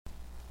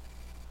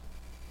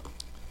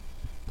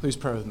Please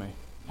pray with me.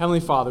 Heavenly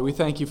Father, we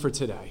thank you for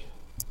today.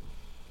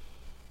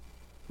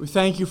 We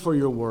thank you for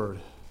your word.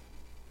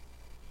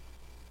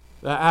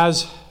 That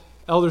as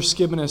Elder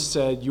Skibanus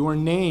said, your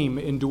name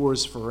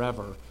endures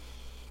forever.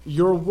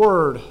 Your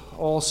word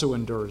also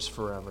endures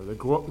forever. The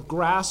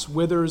grass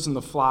withers and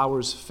the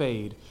flowers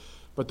fade,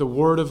 but the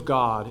word of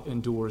God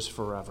endures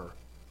forever.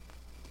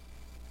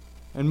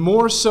 And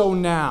more so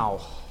now,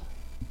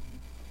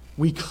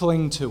 we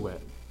cling to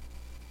it.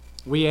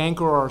 We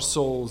anchor our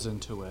souls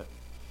into it.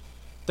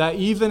 That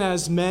even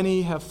as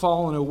many have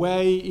fallen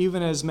away,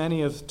 even as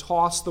many have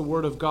tossed the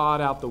word of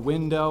God out the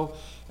window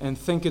and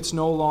think it's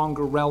no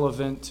longer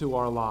relevant to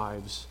our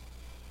lives,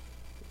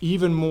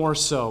 even more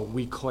so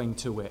we cling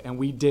to it and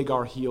we dig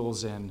our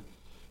heels in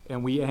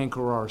and we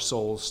anchor our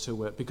souls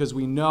to it because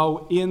we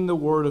know in the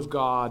word of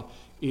God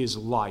is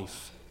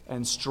life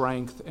and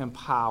strength and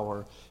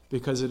power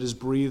because it is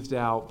breathed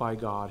out by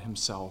God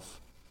himself.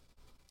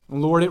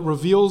 And Lord, it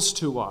reveals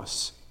to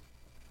us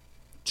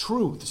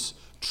truths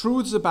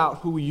about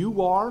who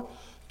you are,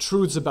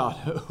 truths about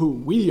who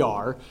we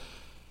are,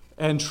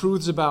 and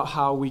truths about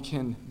how we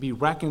can be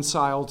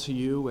reconciled to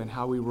you and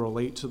how we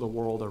relate to the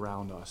world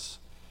around us.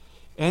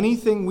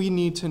 Anything we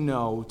need to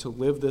know to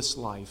live this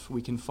life,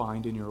 we can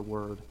find in your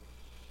word,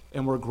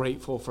 and we're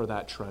grateful for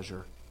that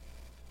treasure.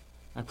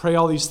 I pray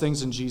all these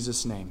things in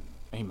Jesus' name.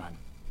 Amen.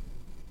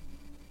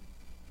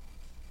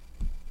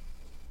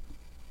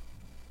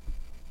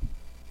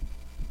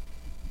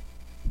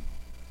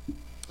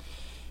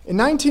 In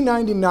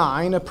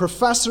 1999, a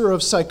professor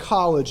of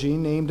psychology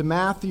named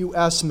Matthew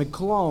S.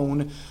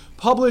 McClone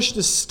published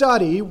a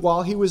study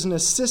while he was an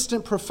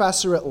assistant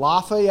professor at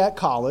Lafayette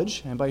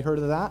College. Anybody heard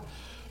of that?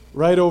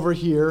 Right over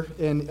here,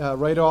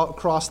 right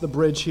across the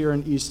bridge here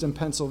in Easton,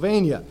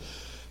 Pennsylvania.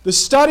 The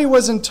study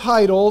was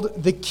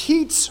entitled The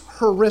Keats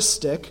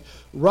Heuristic,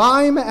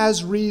 Rhyme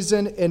as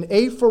Reason and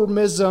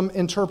Aphorism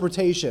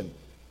Interpretation.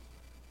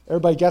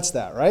 Everybody gets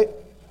that, right?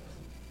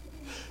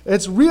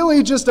 It's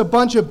really just a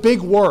bunch of big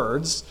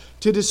words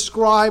to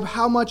describe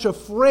how much a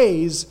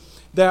phrase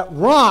that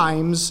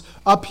rhymes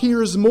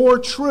appears more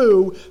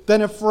true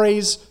than a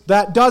phrase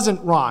that doesn't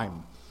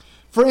rhyme.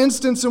 For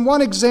instance, in one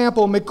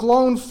example,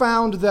 McClone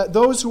found that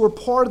those who were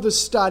part of the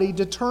study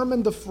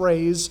determined the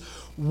phrase,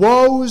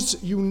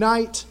 woes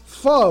unite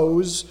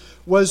foes,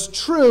 was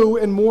true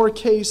in more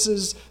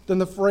cases than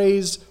the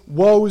phrase,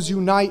 woes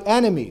unite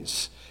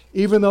enemies,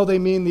 even though they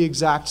mean the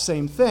exact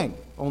same thing,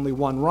 only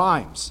one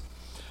rhymes.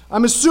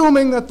 I'm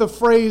assuming that the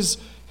phrase,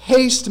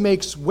 haste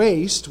makes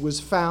waste, was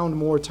found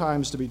more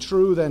times to be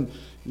true than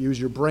use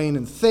your brain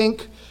and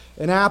think.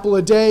 An apple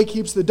a day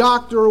keeps the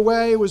doctor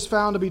away was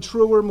found to be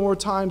truer more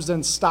times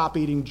than stop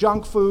eating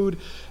junk food.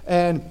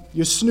 And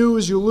you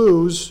snooze, you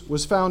lose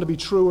was found to be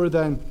truer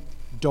than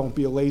don't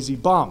be a lazy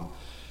bum.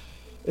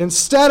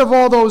 Instead of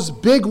all those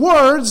big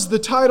words, the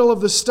title of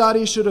the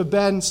study should have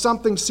been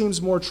Something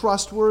Seems More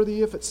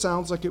Trustworthy if it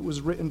sounds like it was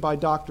written by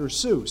Dr.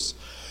 Seuss.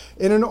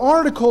 In an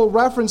article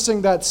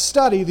referencing that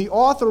study, the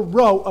author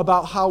wrote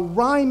about how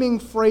rhyming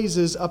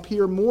phrases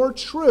appear more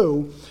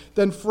true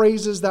than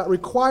phrases that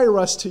require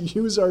us to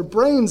use our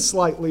brains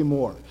slightly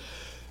more.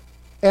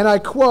 And I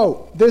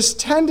quote, "This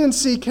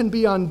tendency can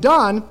be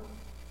undone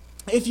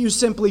if you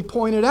simply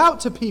point it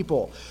out to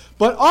people.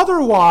 But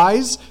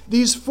otherwise,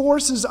 these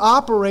forces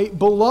operate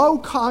below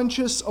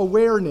conscious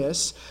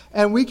awareness,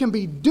 and we can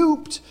be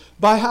duped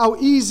by how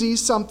easy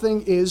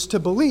something is to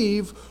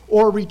believe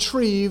or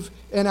retrieve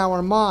in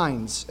our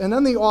minds." And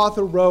then the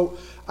author wrote,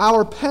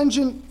 "Our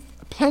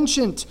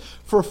penchant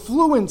for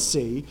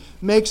fluency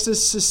makes us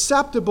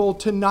susceptible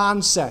to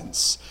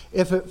nonsense.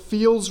 If it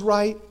feels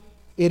right,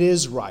 it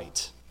is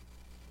right."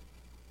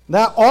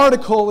 That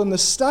article in the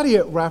study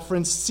it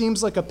referenced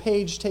seems like a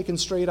page taken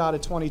straight out of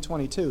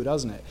 2022,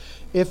 doesn't it?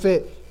 If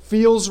it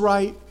feels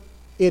right,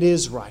 it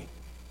is right.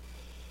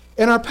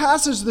 In our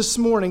passage this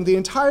morning, the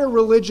entire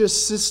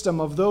religious system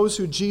of those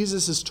who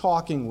Jesus is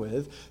talking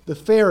with, the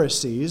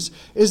Pharisees,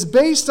 is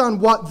based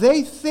on what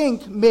they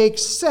think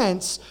makes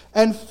sense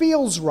and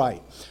feels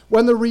right,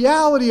 when the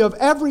reality of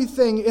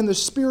everything in the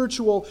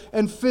spiritual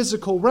and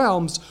physical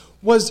realms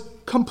was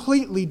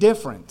completely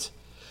different.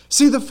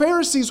 See, the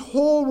Pharisees'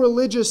 whole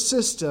religious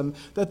system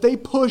that they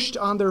pushed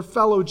on their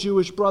fellow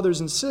Jewish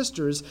brothers and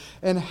sisters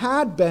and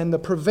had been the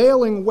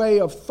prevailing way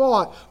of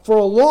thought for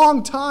a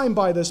long time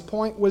by this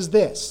point was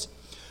this: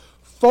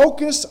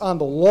 focus on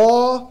the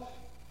law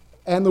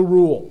and the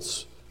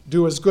rules.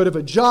 Do as good of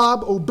a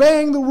job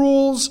obeying the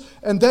rules,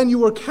 and then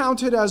you are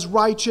counted as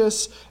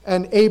righteous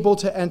and able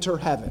to enter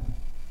heaven.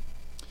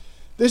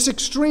 This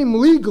extreme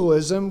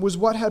legalism was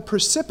what had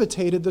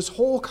precipitated this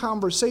whole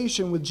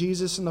conversation with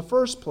Jesus in the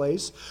first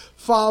place,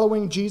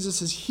 following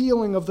Jesus'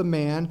 healing of the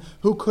man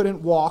who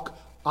couldn't walk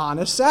on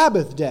a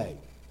Sabbath day.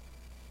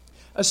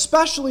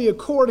 Especially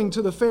according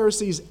to the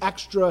Pharisees'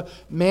 extra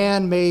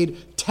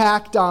man-made,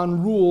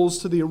 tacked-on rules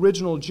to the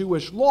original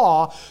Jewish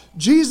law,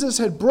 Jesus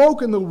had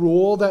broken the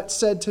rule that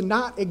said to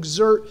not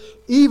exert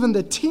even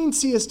the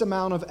teensiest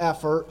amount of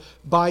effort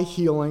by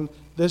healing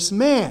this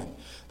man.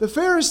 The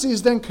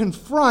Pharisees then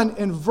confront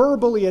and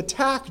verbally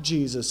attack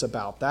Jesus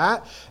about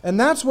that, and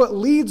that's what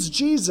leads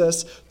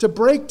Jesus to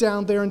break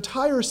down their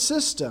entire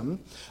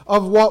system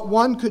of what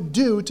one could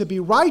do to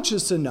be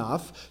righteous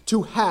enough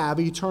to have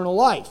eternal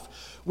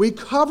life. We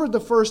covered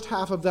the first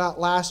half of that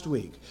last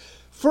week.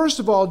 First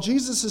of all,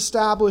 Jesus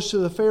established to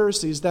the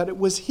Pharisees that it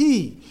was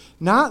he,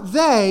 not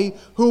they,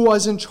 who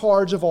was in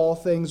charge of all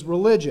things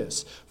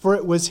religious. For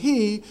it was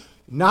he,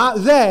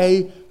 not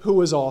they, who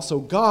was also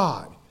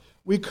God.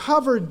 We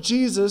covered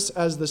Jesus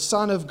as the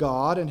Son of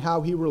God and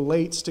how he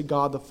relates to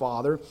God the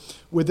Father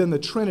within the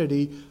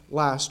Trinity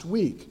last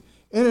week.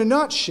 In a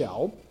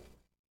nutshell,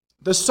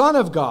 the Son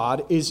of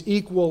God is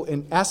equal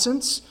in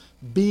essence,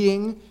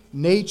 being,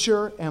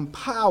 nature, and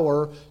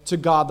power to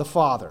God the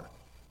Father.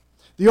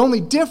 The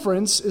only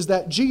difference is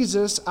that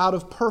Jesus, out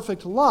of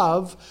perfect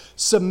love,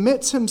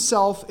 submits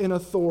himself in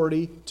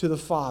authority to the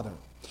Father.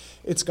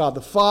 It's God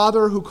the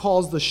Father who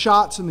calls the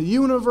shots in the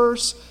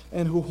universe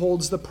and who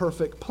holds the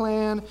perfect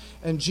plan,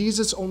 and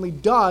Jesus only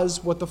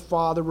does what the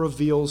Father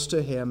reveals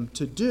to him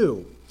to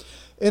do.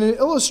 In an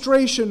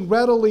illustration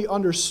readily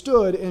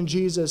understood in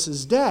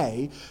Jesus'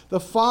 day, the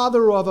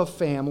father of a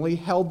family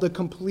held the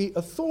complete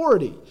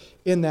authority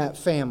in that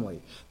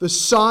family. The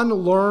son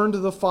learned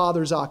the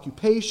father's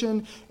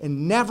occupation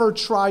and never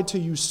tried to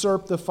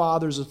usurp the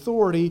father's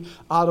authority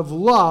out of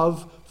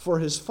love for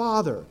his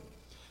father.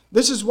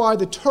 This is why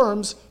the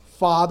terms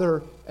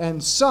Father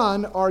and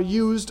Son are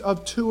used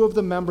of two of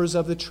the members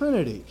of the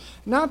Trinity,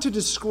 not to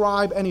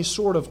describe any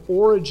sort of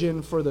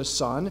origin for the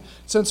Son,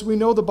 since we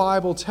know the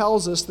Bible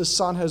tells us the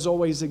Son has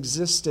always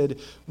existed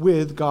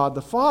with God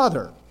the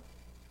Father.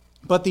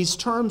 But these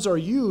terms are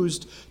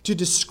used to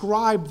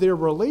describe their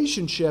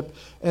relationship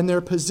and their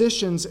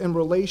positions in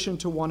relation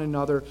to one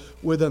another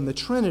within the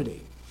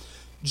Trinity.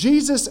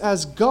 Jesus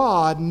as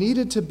God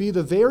needed to be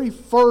the very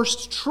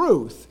first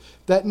truth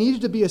that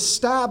needed to be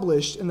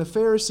established in the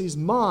Pharisees'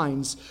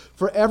 minds,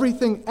 for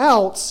everything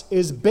else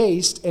is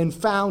based and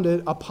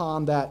founded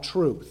upon that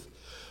truth.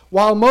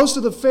 While most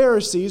of the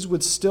Pharisees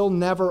would still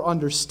never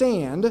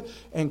understand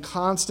and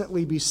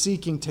constantly be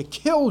seeking to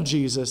kill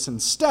Jesus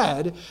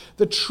instead,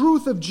 the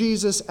truth of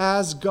Jesus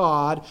as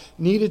God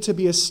needed to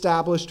be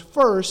established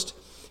first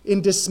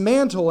in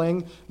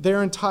dismantling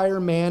their entire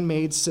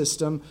man-made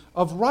system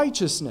of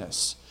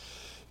righteousness.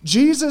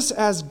 Jesus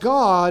as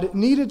God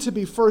needed to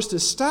be first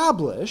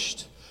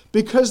established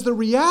because the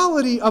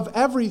reality of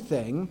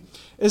everything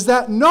is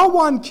that no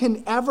one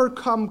can ever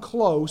come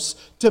close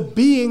to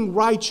being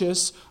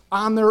righteous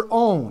on their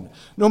own,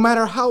 no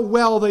matter how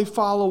well they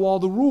follow all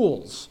the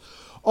rules.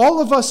 All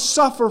of us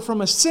suffer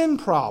from a sin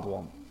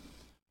problem.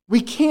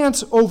 We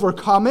can't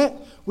overcome it.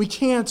 We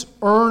can't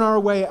earn our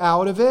way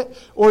out of it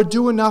or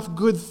do enough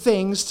good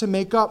things to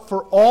make up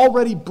for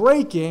already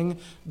breaking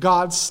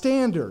God's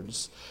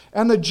standards.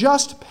 And the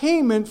just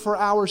payment for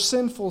our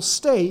sinful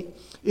state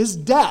is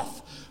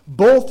death.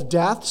 Both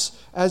deaths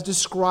as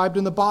described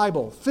in the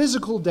Bible.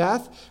 Physical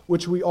death,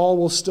 which we all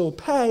will still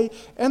pay,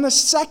 and the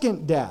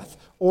second death,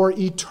 or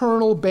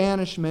eternal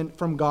banishment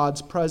from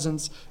God's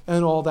presence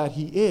and all that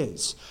he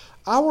is.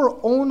 Our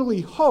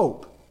only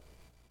hope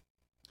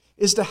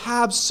is to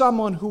have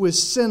someone who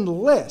is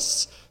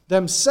sinless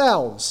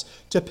themselves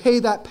to pay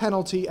that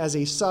penalty as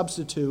a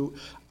substitute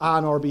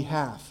on our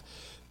behalf.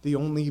 The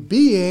only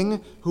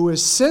being who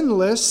is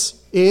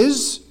sinless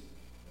is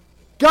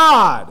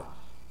God.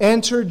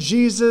 Enter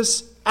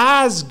Jesus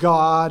as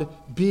God,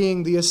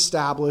 being the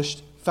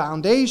established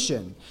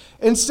foundation.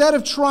 Instead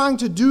of trying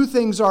to do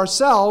things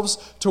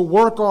ourselves to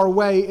work our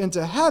way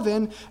into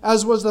heaven,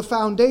 as was the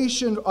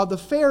foundation of the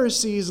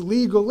Pharisees'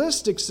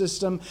 legalistic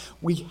system,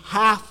 we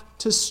have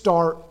to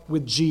start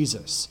with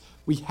Jesus.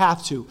 We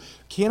have to.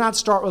 Cannot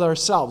start with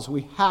ourselves.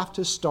 We have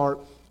to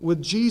start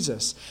with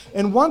Jesus.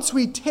 And once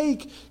we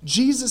take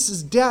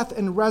Jesus' death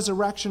and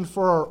resurrection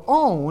for our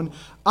own,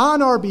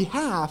 on our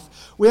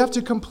behalf, we have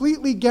to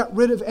completely get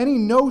rid of any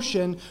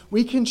notion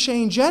we can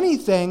change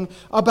anything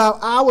about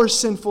our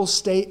sinful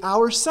state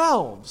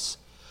ourselves.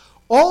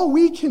 All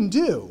we can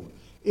do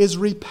is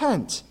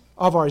repent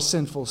of our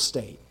sinful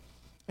state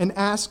and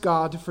ask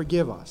God to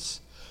forgive us.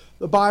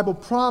 The Bible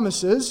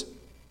promises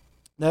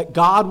that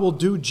God will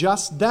do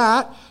just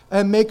that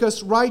and make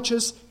us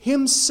righteous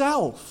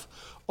himself,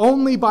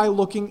 only by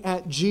looking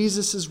at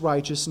Jesus'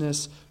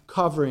 righteousness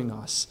covering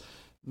us,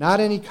 not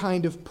any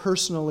kind of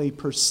personally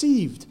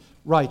perceived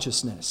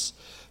righteousness.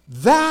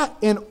 That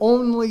and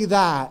only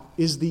that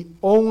is the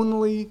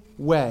only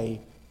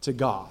way to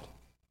God.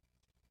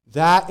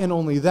 That and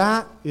only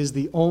that is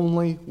the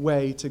only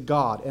way to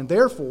God, and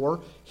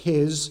therefore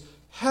his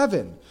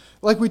heaven.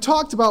 Like we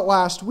talked about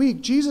last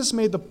week, Jesus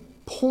made the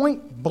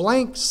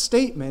point-blank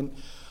statement,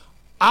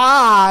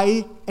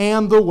 I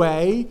am the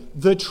way,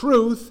 the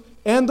truth,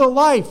 and the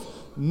life.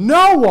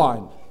 No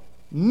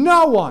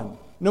one,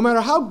 no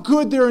matter how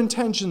good their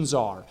intentions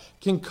are,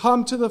 can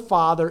come to the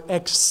Father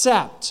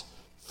except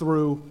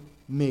through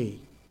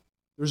me.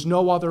 There's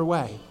no other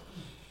way.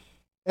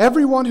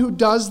 Everyone who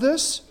does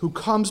this, who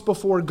comes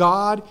before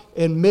God,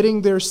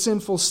 admitting their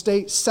sinful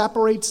state,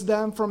 separates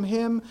them from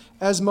Him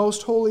as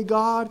most holy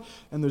God,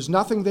 and there's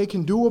nothing they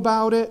can do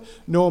about it.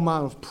 No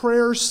amount of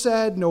prayer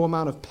said, no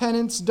amount of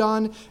penance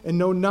done, and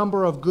no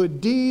number of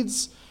good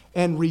deeds,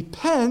 and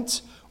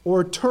repent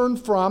or turn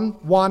from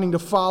wanting to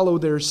follow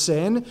their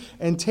sin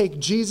and take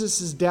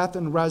Jesus' death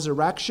and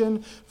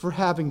resurrection for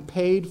having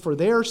paid for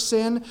their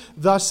sin,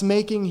 thus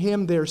making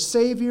Him their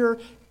Savior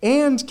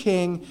and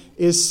King,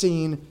 is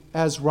seen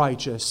as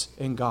righteous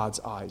in God's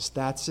eyes.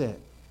 That's it.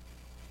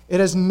 It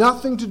has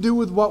nothing to do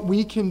with what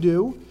we can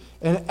do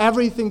and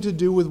everything to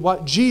do with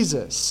what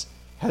Jesus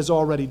has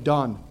already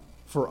done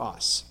for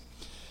us.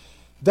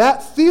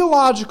 That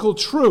theological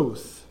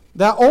truth,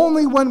 that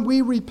only when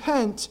we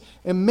repent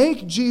and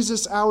make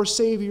Jesus our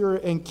Savior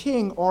and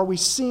King are we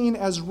seen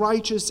as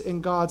righteous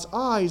in God's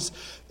eyes,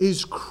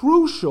 is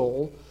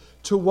crucial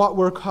to what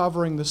we're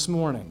covering this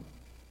morning.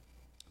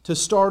 To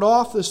start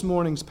off this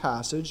morning's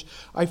passage,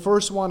 I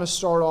first want to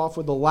start off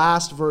with the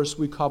last verse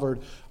we covered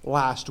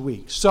last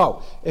week.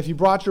 So, if you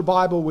brought your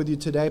Bible with you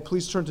today,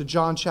 please turn to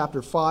John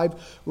chapter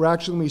 5. We're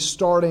actually going to be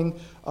starting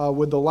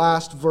with the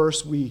last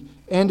verse we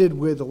ended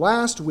with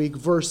last week,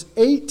 verse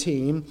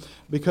 18,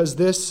 because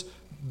this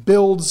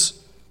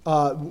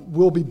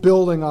we'll be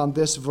building on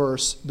this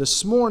verse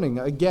this morning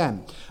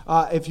again.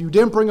 If you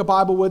didn't bring a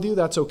Bible with you,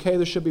 that's okay.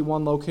 There should be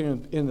one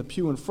located in the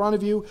pew in front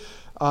of you.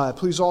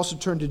 Please also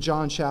turn to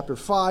John chapter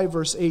 5,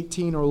 verse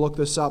 18, or look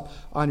this up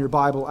on your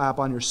Bible app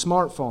on your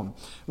smartphone.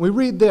 We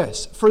read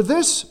this: "For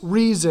this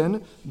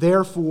reason,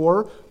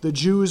 therefore, the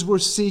Jews were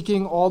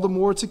seeking all the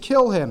more to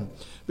kill him,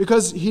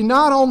 because he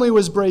not only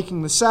was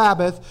breaking the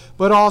Sabbath,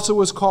 but also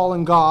was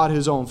calling God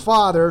his own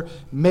Father,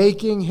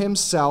 making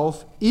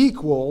himself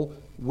equal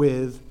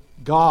with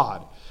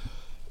God."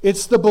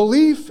 It's the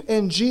belief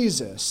in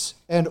Jesus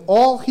and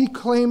all he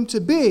claimed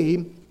to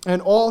be,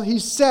 and all he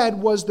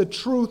said was the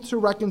truth to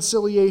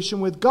reconciliation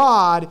with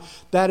God,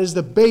 that is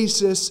the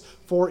basis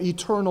for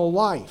eternal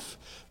life.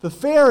 The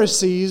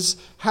Pharisees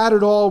had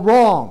it all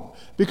wrong,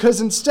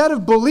 because instead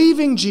of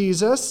believing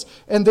Jesus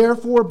and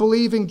therefore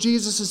believing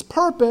Jesus'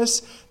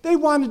 purpose, they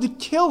wanted to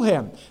kill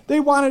him. They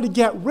wanted to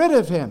get rid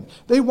of him.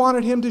 They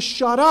wanted him to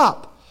shut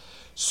up.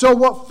 So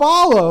what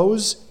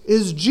follows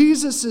is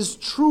Jesus'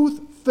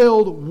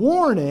 truth-filled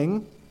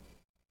warning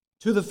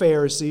to the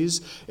Pharisees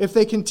if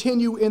they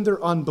continue in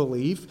their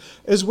unbelief,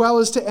 as well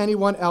as to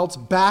anyone else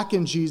back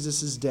in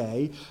Jesus'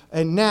 day,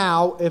 and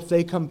now if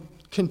they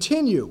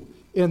continue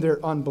in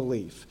their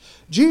unbelief.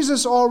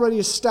 Jesus already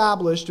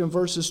established in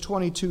verses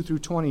 22 through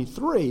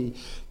 23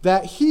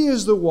 that he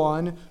is the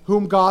one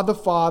whom God the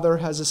Father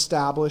has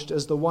established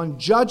as the one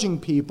judging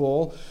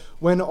people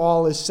when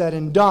all is said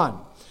and done.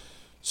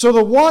 So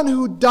the one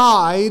who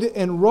died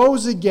and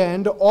rose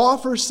again to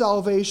offer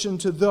salvation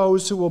to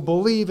those who will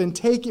believe and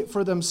take it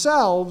for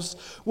themselves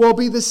will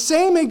be the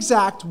same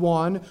exact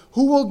one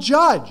who will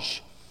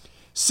judge,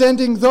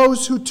 sending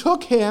those who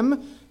took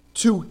him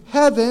to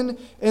heaven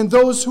and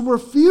those who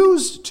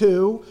refused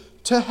to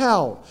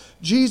hell.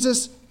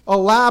 Jesus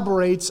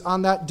elaborates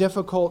on that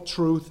difficult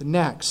truth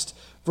next.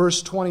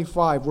 Verse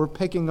 25, we're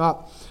picking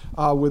up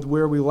with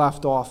where we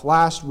left off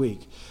last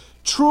week.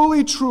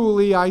 "Truly,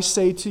 truly, I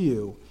say to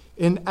you,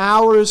 an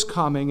hour is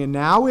coming, and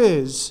now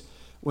is,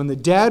 when the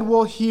dead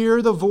will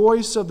hear the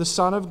voice of the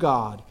Son of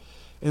God,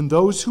 and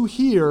those who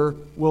hear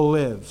will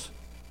live."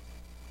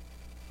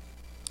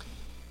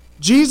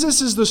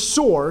 Jesus is the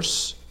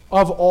source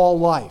of all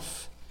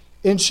life.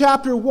 In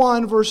chapter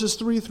 1, verses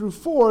 3 through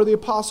 4, the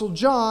Apostle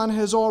John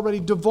has already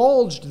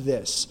divulged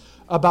this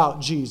about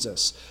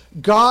Jesus.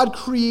 God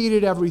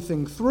created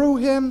everything through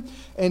him,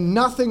 and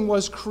nothing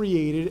was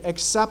created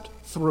except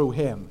through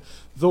him.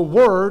 The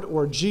Word,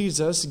 or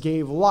Jesus,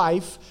 gave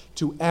life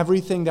to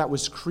everything that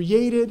was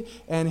created,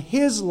 and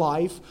his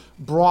life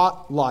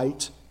brought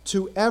light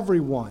to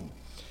everyone.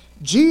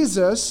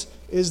 Jesus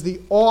is the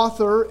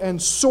author and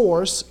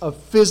source of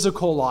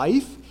physical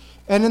life,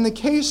 and in the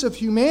case of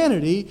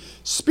humanity,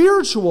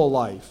 spiritual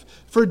life.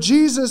 For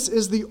Jesus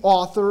is the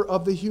author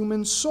of the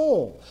human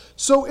soul.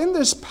 So in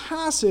this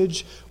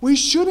passage, we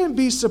shouldn't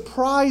be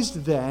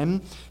surprised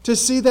then to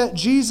see that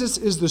Jesus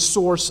is the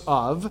source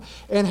of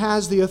and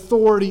has the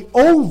authority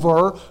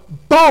over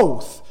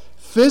both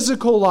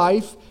physical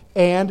life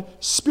and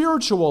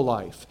spiritual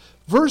life.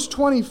 Verse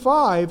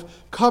 25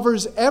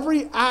 covers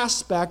every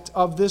aspect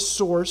of this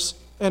source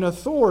and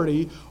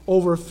authority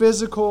over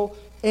physical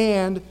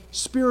and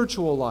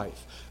spiritual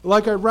life.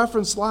 Like I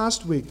referenced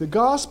last week, the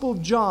Gospel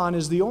of John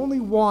is the only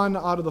one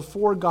out of the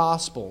four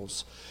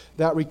Gospels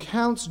that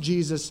recounts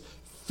Jesus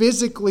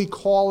physically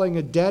calling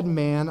a dead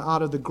man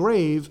out of the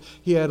grave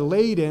he had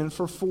laid in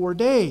for 4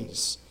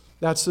 days.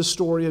 That's the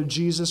story of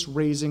Jesus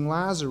raising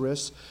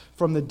Lazarus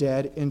from the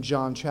dead in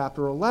John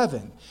chapter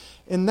 11.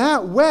 In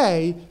that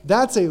way,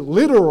 that's a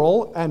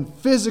literal and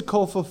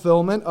physical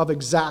fulfillment of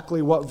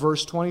exactly what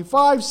verse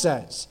 25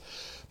 says.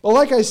 But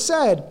like I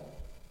said,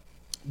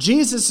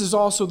 Jesus is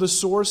also the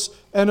source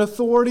and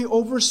authority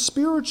over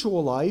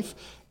spiritual life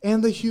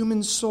and the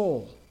human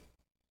soul.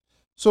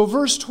 So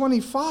verse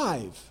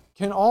 25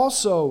 can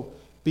also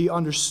be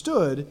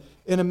understood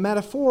in a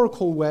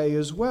metaphorical way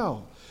as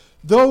well.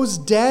 Those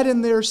dead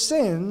in their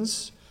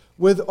sins,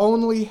 with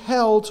only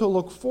hell to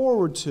look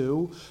forward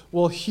to,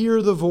 will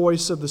hear the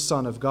voice of the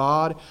Son of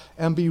God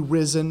and be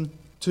risen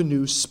to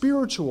new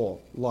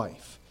spiritual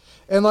life.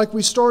 And like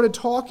we started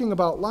talking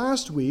about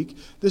last week,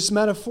 this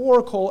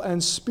metaphorical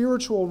and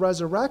spiritual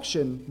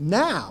resurrection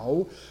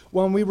now,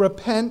 when we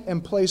repent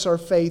and place our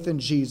faith in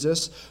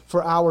Jesus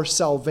for our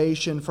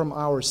salvation from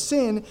our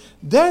sin,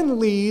 then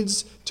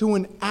leads to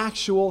an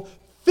actual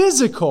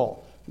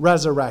physical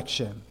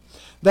resurrection.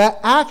 That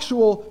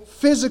actual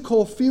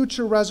physical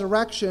future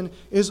resurrection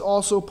is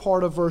also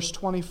part of verse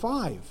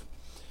 25.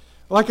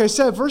 Like I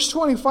said, verse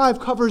 25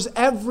 covers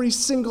every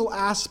single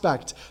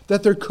aspect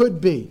that there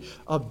could be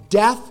of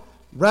death,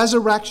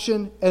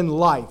 resurrection, and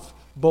life,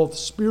 both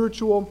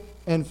spiritual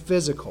and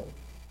physical.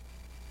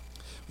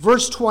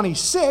 Verse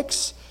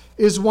 26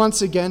 is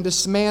once again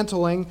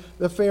dismantling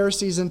the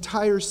Pharisees'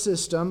 entire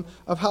system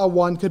of how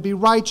one could be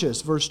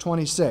righteous. Verse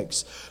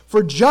 26,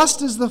 "For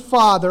just as the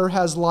Father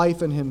has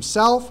life in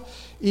himself,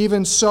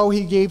 even so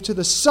he gave to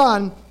the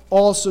Son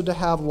also to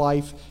have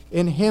life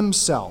in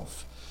himself."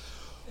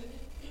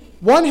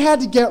 One had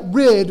to get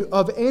rid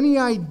of any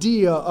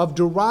idea of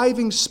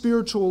deriving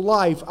spiritual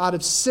life out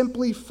of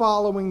simply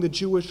following the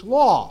Jewish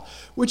law,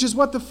 which is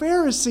what the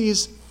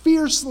Pharisees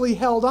fiercely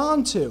held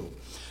on to.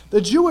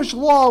 The Jewish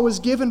law was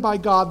given by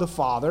God the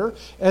Father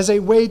as a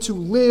way to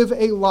live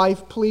a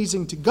life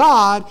pleasing to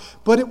God,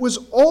 but it was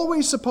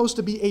always supposed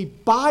to be a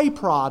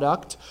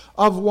byproduct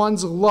of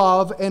one's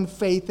love and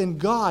faith in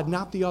God,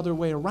 not the other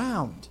way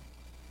around.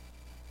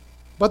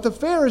 But the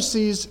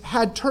Pharisees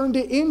had turned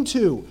it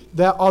into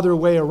that other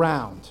way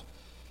around.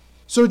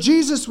 So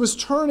Jesus was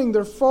turning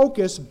their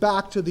focus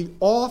back to the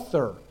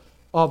author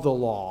of the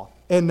law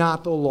and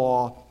not the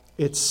law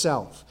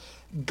itself.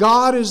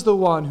 God is the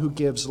one who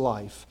gives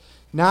life,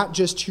 not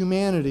just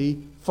humanity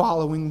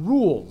following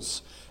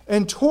rules.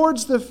 And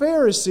towards the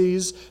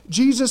Pharisees,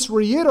 Jesus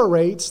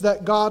reiterates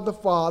that God the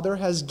Father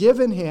has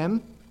given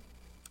him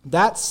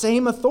that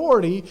same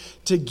authority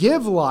to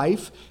give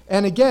life,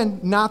 and again,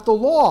 not the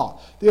law.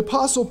 The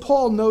Apostle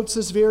Paul notes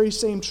this very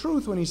same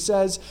truth when he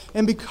says,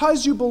 "And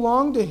because you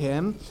belong to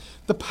him,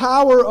 the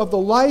power of the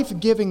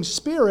life-giving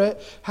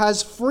Spirit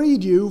has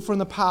freed you from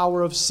the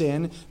power of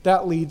sin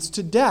that leads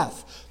to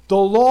death." The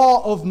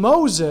law of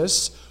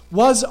Moses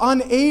was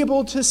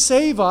unable to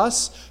save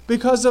us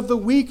because of the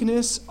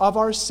weakness of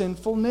our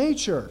sinful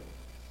nature.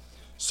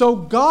 So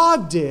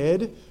God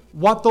did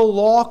what the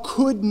law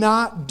could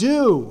not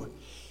do.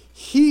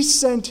 He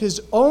sent his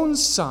own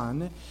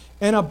Son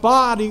in a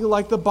body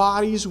like the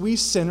bodies we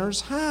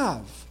sinners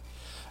have.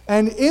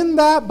 And in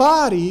that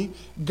body,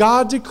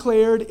 God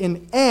declared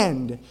an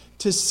end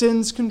to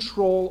sin's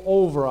control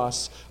over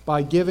us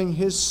by giving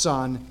his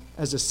Son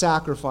as a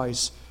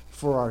sacrifice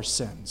for our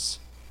sins.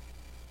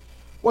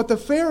 What the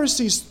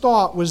Pharisees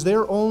thought was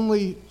their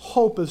only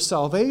hope of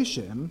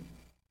salvation,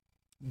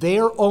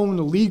 their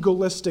own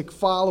legalistic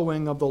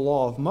following of the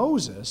law of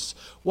Moses,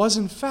 was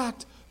in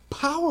fact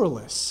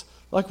powerless,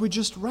 like we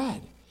just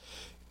read.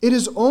 It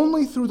is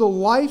only through the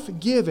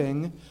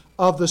life-giving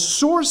of the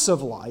source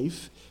of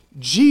life,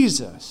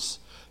 Jesus,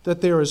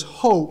 that there is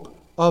hope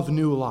of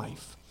new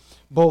life,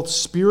 both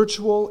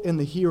spiritual in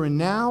the here and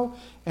now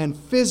and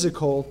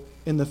physical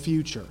in the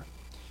future.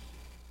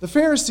 The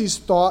Pharisees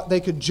thought they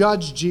could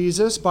judge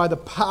Jesus by the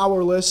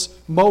powerless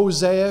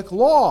Mosaic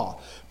law,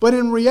 but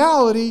in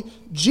reality,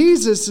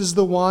 Jesus is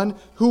the one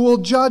who will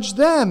judge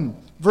them.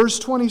 Verse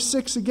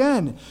 26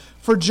 again,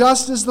 "For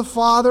just as the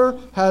Father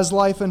has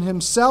life in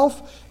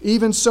himself,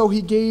 even so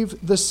he gave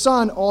the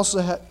Son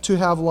also to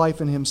have life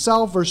in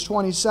himself." Verse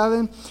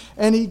 27,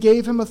 "And he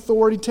gave him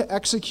authority to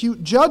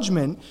execute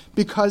judgment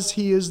because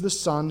he is the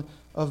Son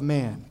of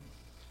Man."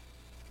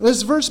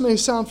 This verse may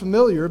sound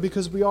familiar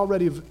because we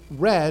already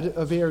read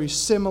a very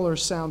similar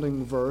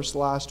sounding verse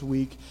last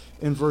week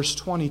in verse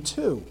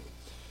 22.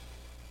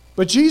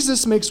 But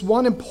Jesus makes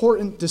one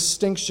important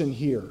distinction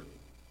here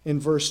in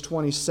verse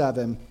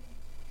 27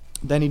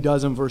 than he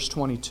does in verse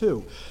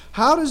 22.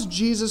 How does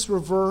Jesus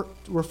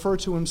refer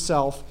to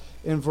himself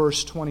in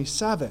verse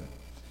 27?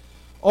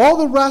 All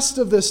the rest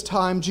of this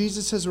time,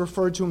 Jesus has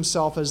referred to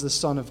himself as the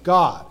Son of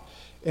God.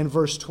 In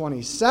verse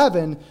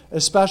 27,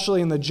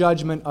 especially in the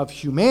judgment of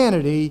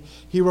humanity,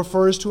 he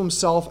refers to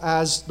himself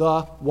as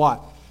the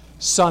what?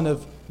 Son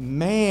of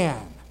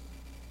Man.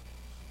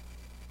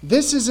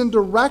 This is in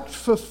direct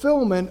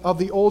fulfillment of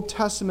the Old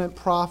Testament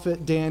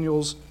prophet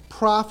Daniel's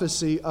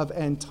prophecy of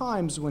end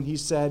times when he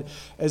said,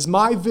 "As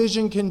my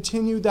vision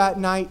continued that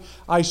night,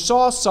 I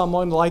saw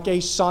someone like a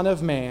son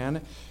of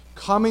man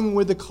coming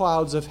with the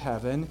clouds of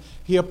heaven.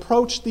 He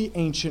approached the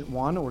Ancient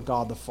One, or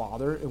God the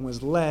Father, and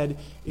was led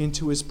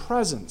into his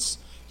presence.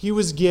 He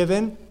was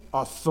given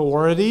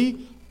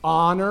authority,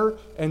 honor,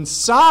 and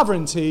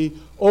sovereignty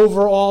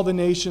over all the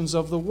nations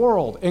of the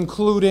world,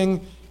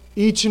 including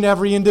each and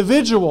every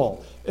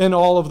individual in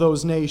all of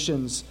those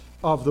nations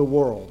of the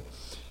world."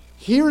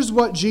 Here's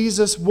what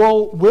Jesus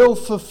will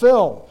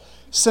fulfill.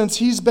 since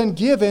he's been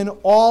given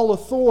all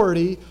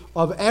authority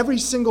of every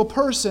single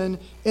person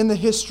in the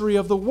history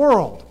of the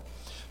world.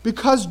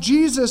 Because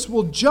Jesus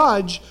will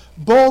judge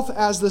both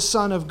as the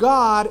Son of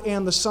God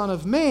and the Son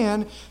of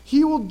Man,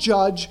 he will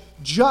judge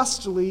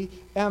justly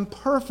and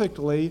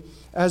perfectly,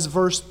 as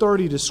verse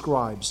 30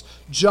 describes.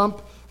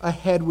 Jump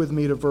ahead with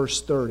me to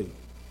verse 30.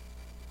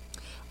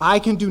 I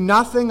can do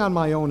nothing on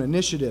my own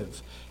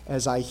initiative.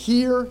 As I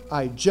hear,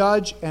 I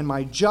judge, and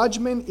my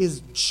judgment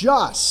is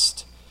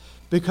just,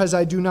 because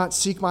I do not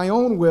seek my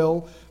own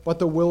will, but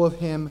the will of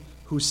him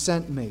who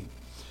sent me.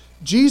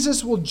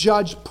 Jesus will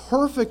judge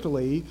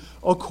perfectly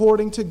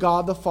according to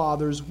God the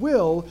Father's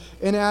will,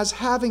 and as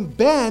having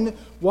been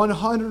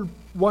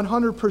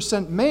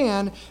 100%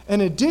 man,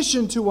 in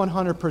addition to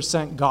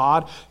 100%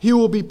 God, he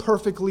will be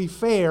perfectly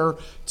fair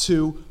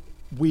to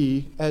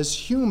we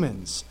as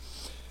humans.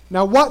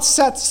 Now, what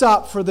sets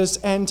up for this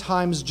end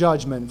times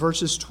judgment?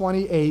 Verses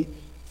 28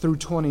 through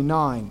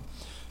 29.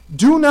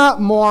 Do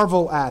not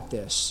marvel at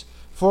this,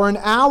 for an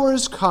hour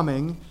is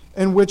coming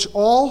in which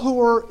all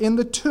who are in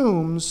the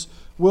tombs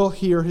will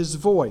hear his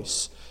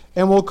voice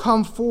and will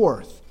come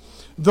forth.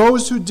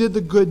 Those who did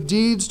the good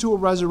deeds to a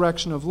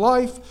resurrection of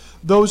life,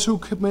 those who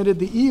committed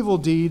the evil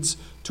deeds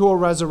to a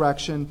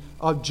resurrection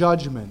of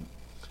judgment.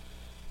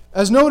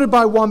 As noted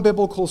by one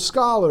biblical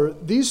scholar,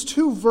 these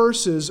two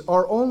verses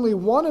are only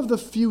one of the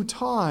few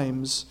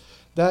times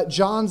that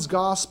John's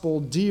gospel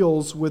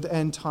deals with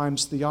end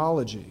times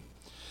theology.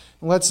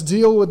 Let's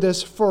deal with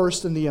this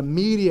first in the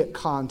immediate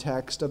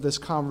context of this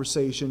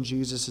conversation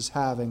Jesus is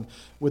having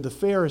with the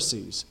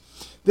Pharisees.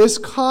 This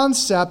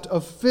concept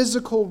of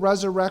physical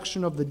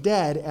resurrection of the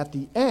dead at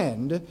the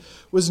end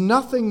was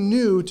nothing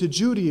new to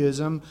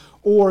Judaism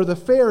or the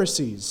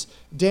Pharisees.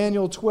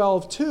 Daniel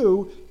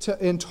 12:2,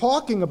 in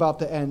talking about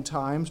the end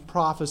times,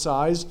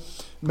 prophesies,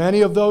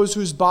 many of those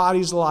whose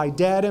bodies lie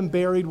dead and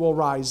buried will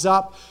rise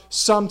up,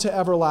 some to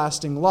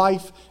everlasting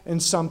life,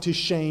 and some to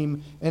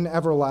shame and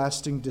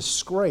everlasting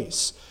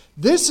disgrace.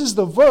 This is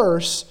the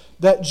verse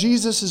that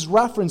Jesus is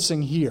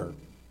referencing here.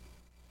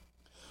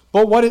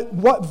 But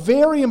what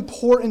very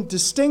important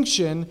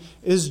distinction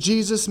is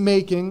Jesus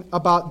making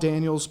about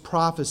Daniel's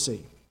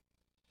prophecy?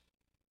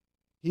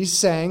 He's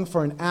saying,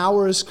 for an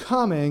hour is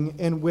coming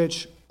in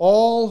which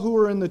all who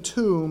are in the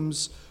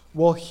tombs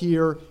will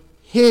hear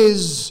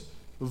his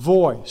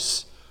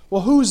voice.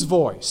 Well, whose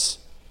voice?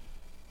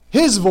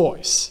 His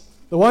voice.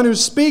 The one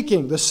who's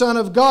speaking, the Son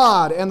of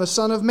God and the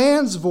Son of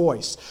Man's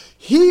voice.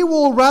 He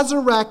will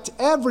resurrect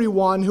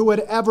everyone who had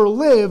ever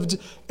lived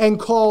and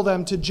call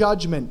them to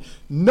judgment.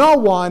 No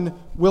one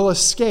will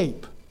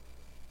escape.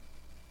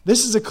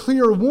 This is a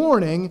clear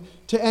warning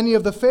to any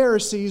of the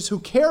Pharisees who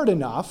cared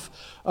enough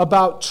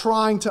about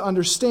trying to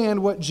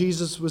understand what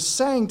Jesus was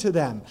saying to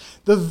them.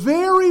 The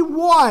very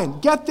one,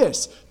 get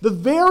this, the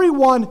very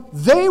one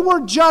they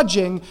were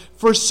judging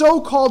for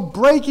so-called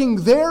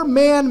breaking their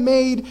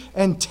man-made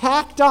and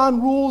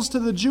tacked-on rules to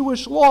the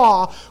Jewish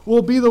law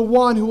will be the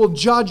one who will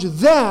judge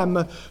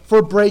them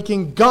for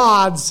breaking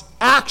God's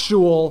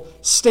actual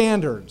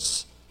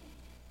standards.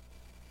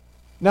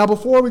 Now,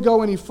 before we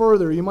go any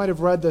further, you might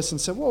have read this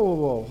and said,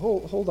 whoa,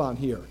 hold on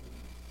here.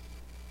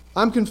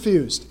 I'm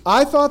confused.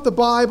 I thought the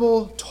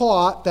Bible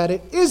taught that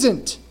it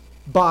isn't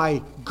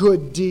by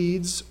good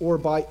deeds or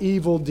by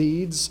evil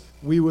deeds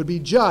we would be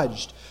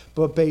judged,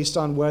 but based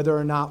on whether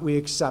or not we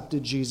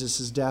accepted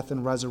Jesus' death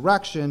and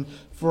resurrection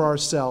for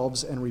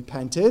ourselves and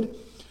repented,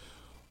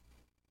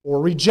 or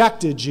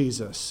rejected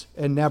Jesus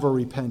and never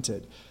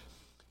repented.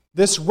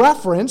 This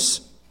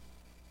reference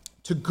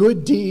to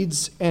good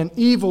deeds and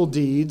evil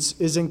deeds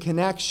is in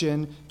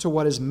connection to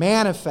what is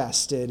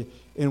manifested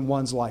in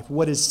one's life,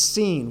 what is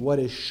seen, what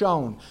is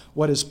shown,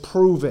 what is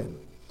proven.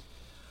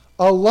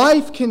 A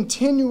life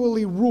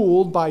continually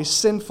ruled by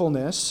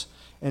sinfulness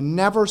and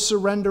never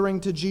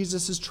surrendering to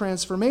Jesus'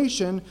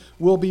 transformation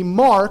will be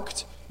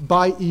marked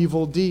by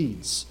evil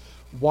deeds.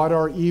 What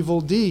are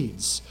evil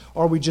deeds?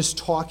 Are we just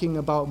talking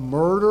about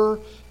murder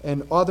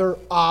and other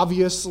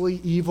obviously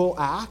evil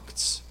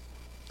acts?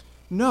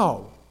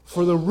 No.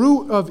 For the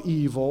root of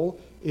evil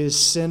is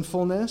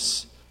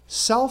sinfulness,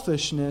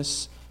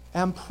 selfishness,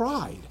 and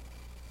pride.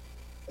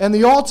 And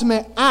the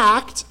ultimate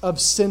act of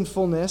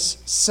sinfulness,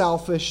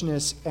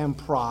 selfishness, and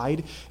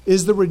pride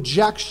is the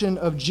rejection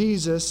of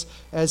Jesus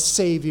as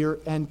Savior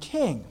and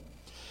King.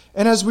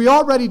 And as we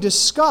already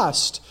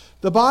discussed,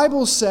 the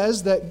Bible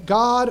says that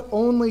God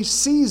only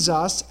sees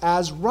us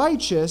as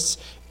righteous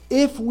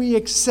if we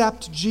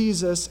accept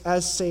Jesus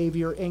as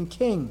Savior and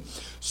King.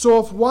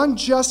 So if one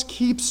just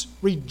keeps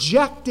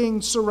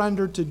rejecting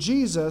surrender to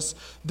Jesus,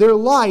 their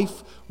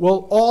life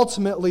will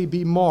ultimately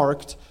be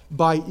marked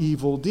by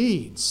evil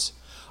deeds.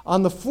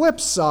 On the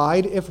flip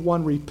side, if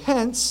one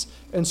repents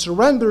and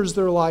surrenders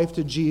their life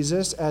to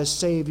Jesus as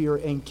Savior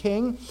and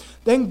King,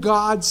 then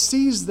God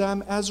sees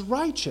them as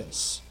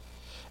righteous.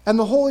 And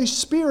the Holy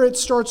Spirit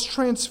starts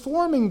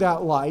transforming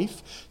that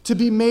life to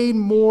be made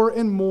more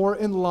and more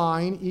in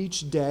line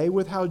each day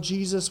with how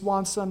Jesus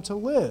wants them to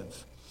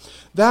live.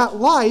 That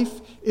life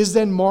is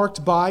then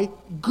marked by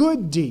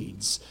good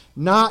deeds,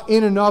 not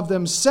in and of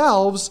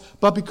themselves,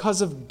 but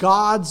because of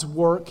God's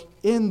work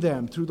in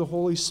them through the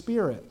Holy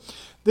Spirit.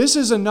 This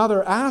is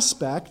another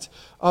aspect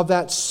of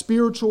that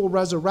spiritual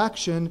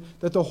resurrection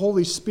that the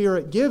Holy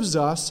Spirit gives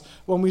us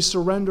when we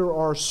surrender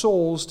our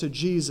souls to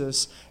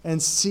Jesus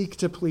and seek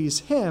to please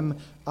Him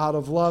out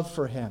of love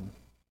for Him.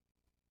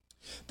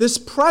 This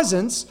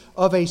presence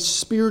of a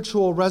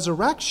spiritual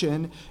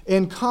resurrection,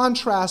 in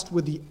contrast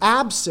with the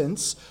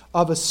absence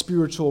of a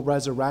spiritual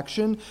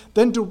resurrection,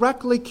 then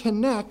directly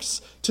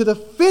connects to the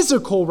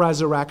physical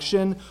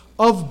resurrection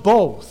of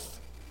both.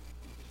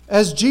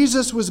 As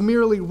Jesus was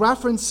merely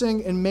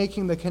referencing and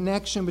making the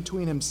connection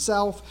between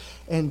himself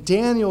and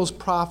Daniel's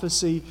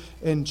prophecy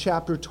in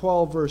chapter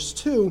 12, verse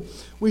 2,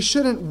 we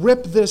shouldn't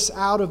rip this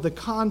out of the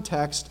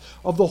context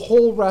of the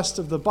whole rest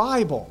of the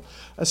Bible,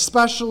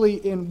 especially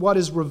in what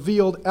is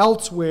revealed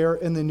elsewhere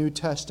in the New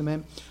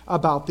Testament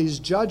about these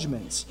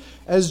judgments.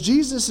 As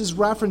Jesus is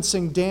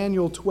referencing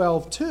Daniel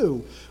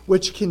 12:2,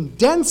 which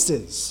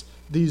condenses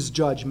these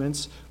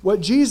judgments,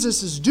 what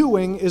Jesus is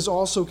doing is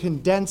also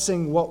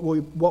condensing what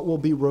will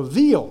be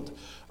revealed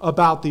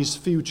about these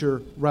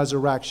future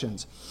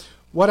resurrections.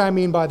 What I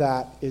mean by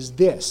that is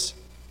this.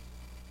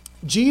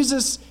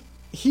 Jesus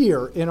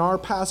here in our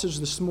passage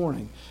this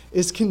morning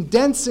is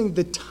condensing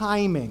the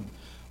timing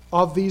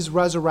of these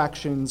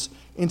resurrections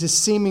into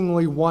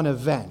seemingly one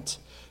event.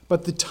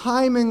 But the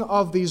timing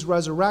of these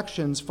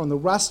resurrections from the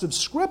rest of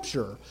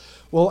Scripture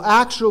will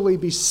actually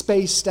be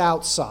spaced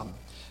out some.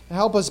 To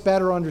help us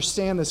better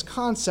understand this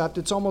concept,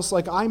 it's almost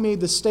like I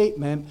made the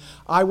statement,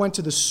 I went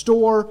to the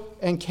store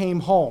and came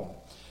home.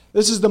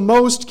 This is the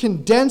most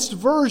condensed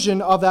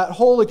version of that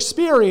whole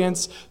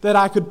experience that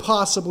I could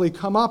possibly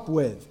come up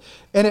with.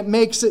 And it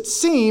makes it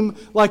seem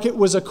like it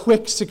was a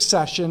quick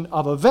succession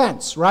of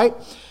events, right?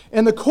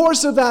 In the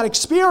course of that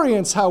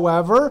experience,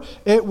 however,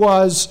 it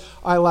was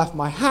I left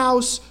my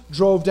house,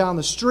 drove down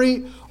the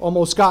street,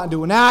 almost got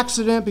into an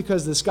accident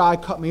because this guy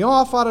cut me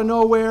off out of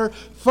nowhere,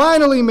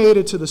 finally made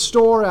it to the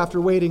store after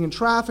waiting in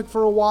traffic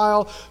for a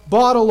while,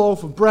 bought a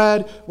loaf of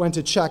bread, went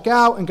to check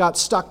out, and got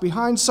stuck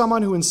behind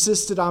someone who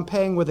insisted on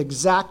paying with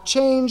exact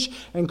change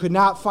and could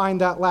not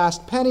find that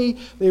last penny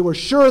they were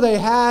sure they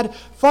had,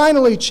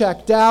 finally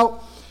checked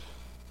out.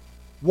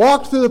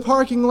 Walked through the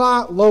parking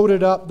lot,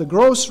 loaded up the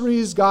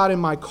groceries, got in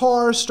my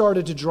car,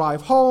 started to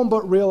drive home,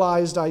 but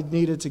realized I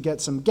needed to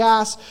get some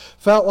gas,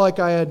 felt like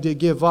I had to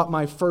give up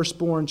my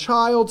firstborn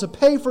child to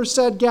pay for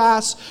said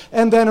gas,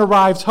 and then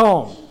arrived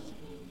home.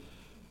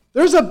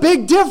 There's a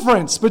big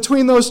difference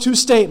between those two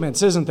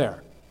statements, isn't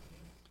there?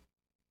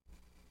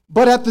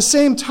 But at the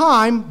same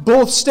time,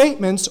 both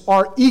statements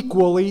are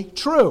equally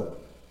true.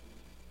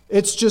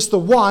 It's just the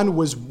one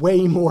was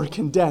way more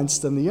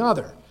condensed than the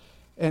other.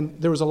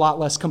 And there was a lot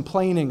less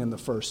complaining in the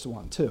first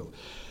one, too.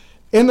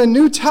 In the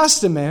New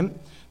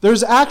Testament,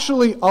 there's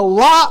actually a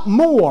lot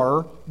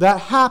more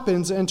that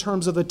happens in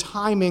terms of the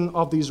timing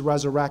of these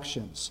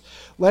resurrections.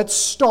 Let's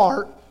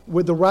start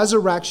with the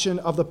resurrection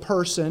of the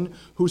person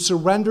who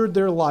surrendered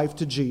their life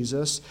to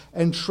Jesus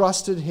and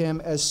trusted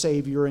him as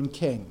Savior and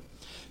King.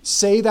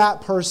 Say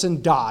that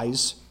person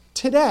dies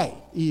today,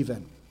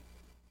 even.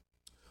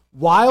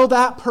 While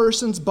that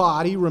person's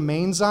body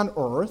remains on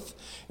earth,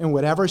 in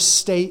whatever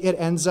state it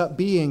ends up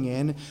being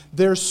in,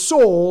 their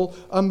soul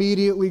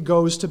immediately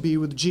goes to be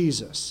with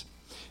Jesus.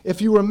 If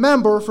you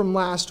remember from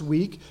last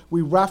week,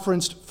 we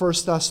referenced 1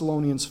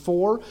 Thessalonians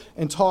 4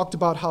 and talked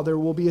about how there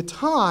will be a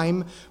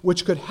time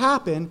which could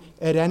happen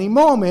at any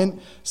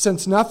moment,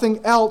 since nothing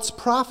else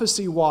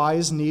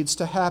prophecy-wise needs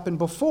to happen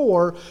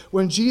before,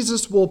 when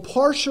Jesus will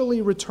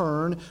partially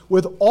return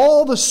with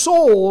all the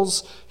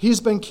souls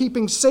he's been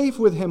keeping safe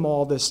with him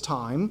all this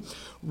time,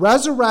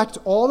 resurrect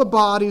all the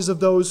bodies of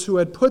those who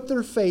had put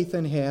their faith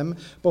in him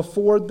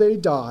before they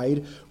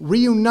died,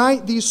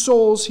 reunite these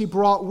souls he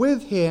brought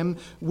with him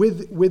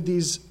with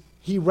these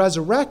he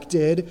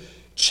resurrected,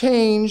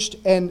 changed,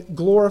 and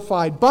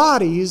glorified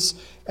bodies,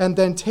 and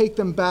then take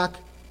them back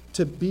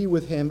to be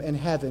with him in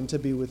heaven, to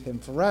be with him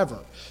forever.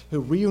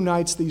 Who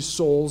reunites these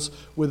souls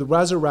with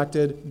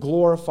resurrected,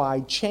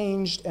 glorified,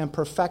 changed, and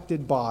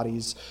perfected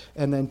bodies,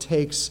 and then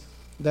takes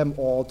them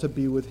all to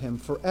be with him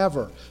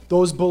forever.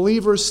 Those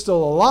believers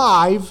still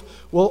alive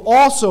will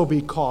also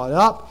be caught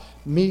up,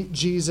 meet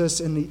Jesus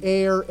in the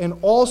air, and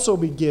also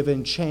be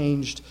given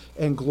changed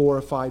and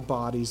glorified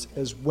bodies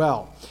as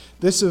well.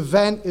 This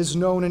event is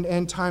known in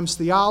end times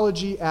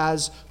theology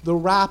as the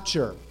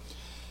rapture.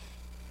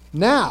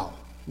 Now,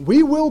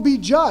 we will be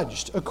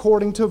judged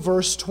according to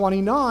verse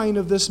 29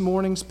 of this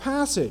morning's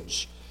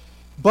passage.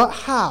 But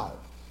how?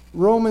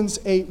 Romans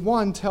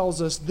 8:1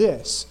 tells us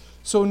this.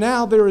 So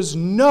now there is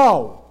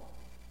no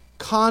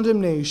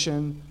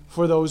condemnation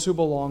for those who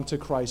belong to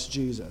Christ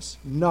Jesus.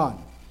 None.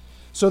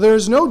 So there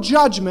is no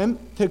judgment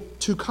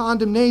to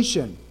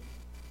condemnation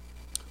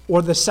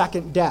or the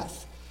second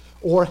death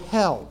or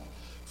hell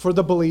for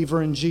the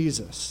believer in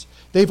Jesus.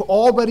 They've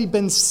already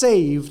been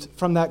saved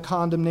from that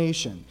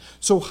condemnation.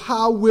 So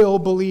how will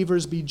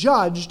believers be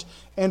judged,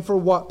 and for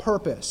what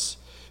purpose?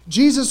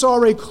 Jesus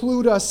already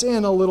clued us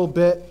in a little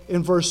bit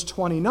in verse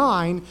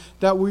 29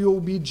 that we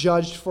will be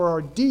judged for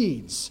our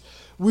deeds.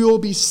 We will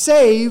be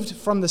saved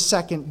from the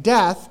second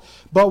death,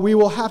 but we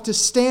will have to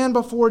stand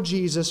before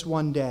Jesus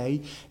one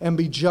day and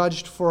be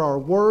judged for our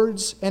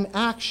words and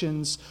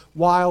actions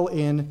while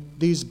in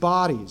these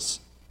bodies.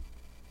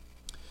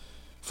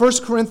 1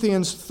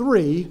 Corinthians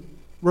 3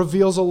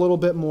 reveals a little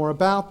bit more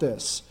about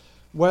this.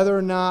 Whether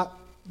or not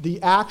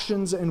the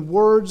actions and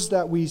words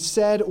that we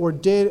said or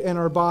did in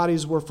our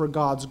bodies were for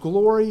God's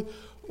glory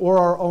or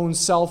our own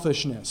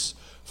selfishness.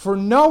 For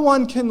no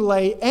one can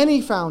lay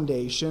any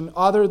foundation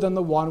other than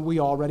the one we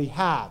already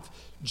have,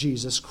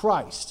 Jesus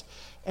Christ.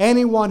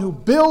 Anyone who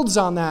builds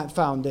on that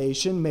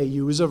foundation may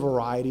use a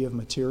variety of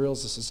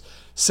materials. This is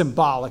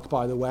symbolic,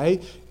 by the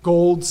way.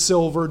 Gold,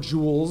 silver,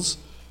 jewels,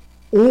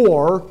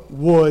 or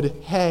wood,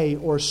 hay,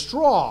 or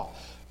straw.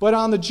 But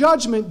on the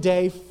judgment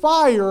day,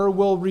 fire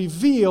will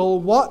reveal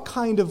what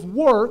kind of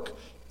work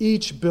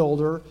each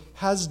builder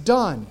has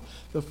done.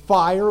 The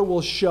fire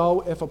will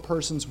show if a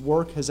person's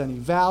work has any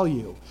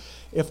value.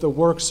 If the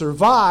work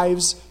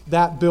survives,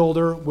 that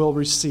builder will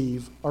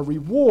receive a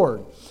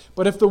reward.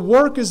 But if the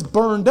work is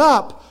burned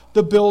up,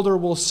 the builder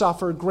will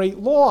suffer great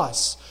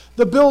loss.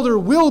 The builder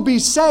will be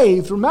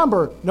saved.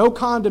 Remember, no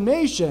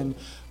condemnation,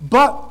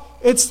 but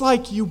it's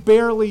like you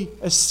barely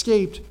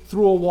escaped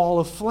through a wall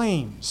of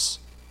flames.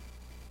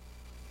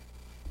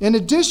 In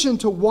addition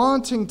to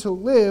wanting to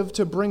live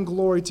to bring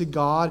glory to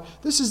God,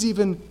 this is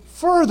even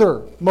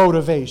further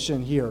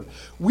motivation here.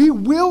 We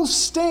will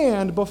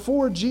stand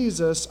before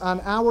Jesus on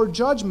our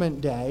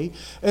judgment day,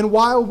 and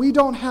while we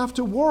don't have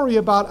to worry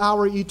about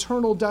our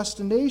eternal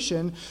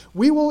destination,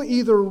 we will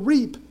either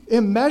reap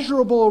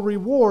immeasurable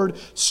reward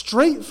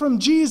straight from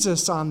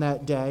Jesus on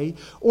that day,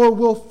 or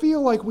we'll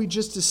feel like we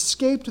just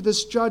escaped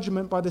this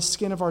judgment by the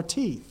skin of our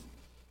teeth.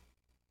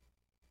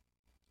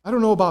 I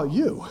don't know about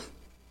you,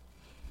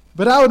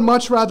 but I would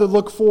much rather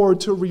look forward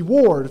to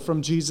reward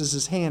from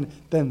Jesus' hand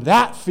than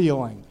that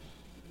feeling.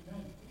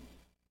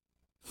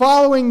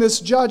 Following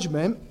this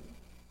judgment,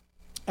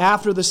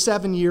 after the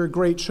 7-year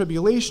Great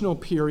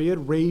Tribulational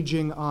period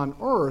raging on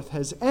earth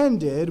has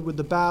ended with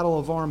the Battle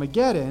of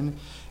Armageddon,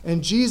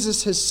 and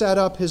Jesus has set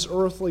up his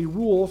earthly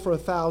rule for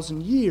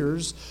 1,000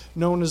 years,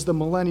 known as the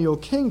Millennial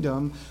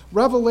Kingdom,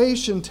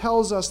 Revelation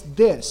tells us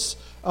this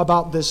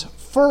about this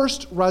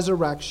first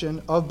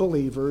resurrection of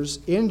believers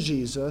in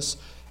Jesus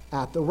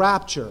at the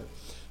rapture.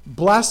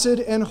 Blessed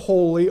and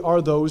holy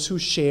are those who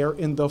share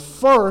in the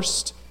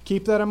first,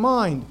 keep that in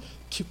mind,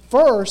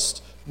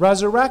 first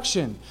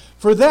resurrection.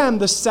 For them,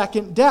 the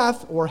second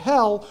death, or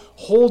hell,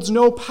 holds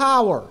no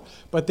power,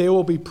 but they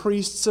will be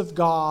priests of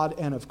God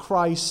and of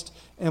Christ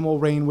and will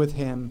reign with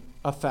him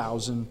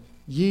 1,000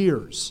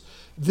 years.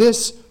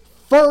 This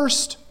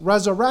first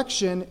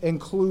resurrection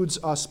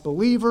includes us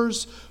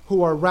believers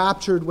who are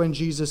raptured when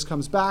Jesus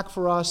comes back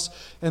for us,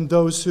 and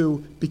those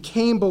who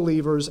became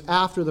believers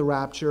after the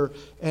rapture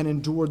and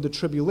endured the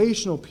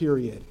tribulational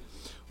period.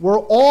 We're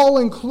all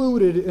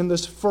included in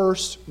this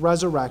first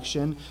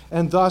resurrection,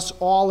 and thus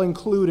all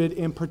included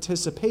in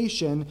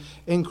participation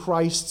in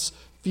Christ's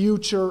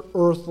future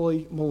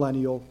earthly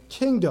millennial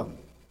kingdom.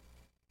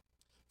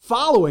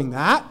 Following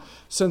that,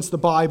 since the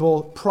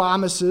Bible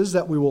promises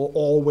that we will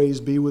always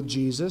be with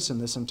Jesus in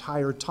this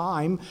entire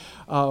time,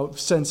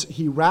 since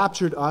he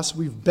raptured us,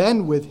 we've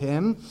been with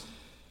him,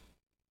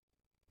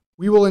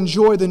 we will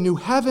enjoy the new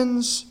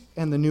heavens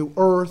and the new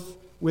earth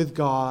with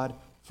God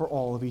for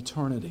all of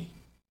eternity.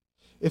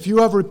 If you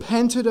have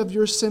repented of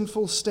your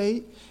sinful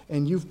state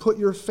and you've put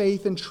your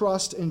faith and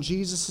trust in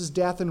Jesus'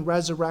 death and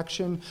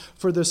resurrection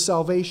for the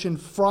salvation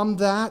from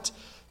that,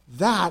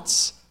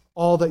 that's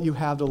all that you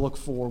have to look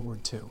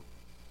forward to.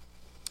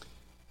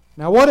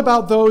 Now, what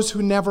about those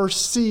who never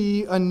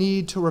see a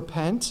need to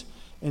repent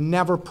and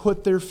never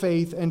put their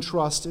faith and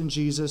trust in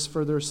Jesus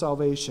for their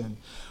salvation?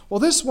 Well,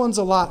 this one's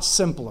a lot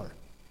simpler.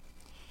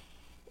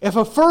 If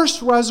a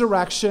first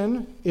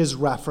resurrection is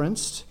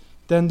referenced,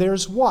 then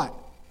there's what?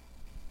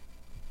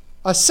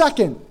 A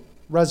second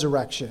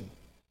resurrection.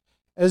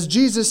 As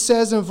Jesus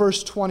says in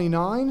verse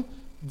 29,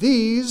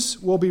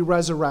 these will be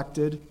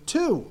resurrected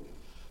too,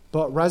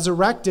 but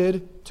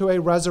resurrected to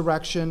a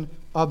resurrection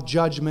of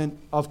judgment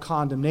of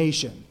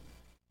condemnation.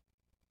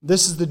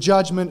 This is the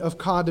judgment of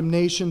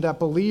condemnation that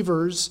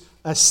believers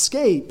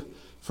escape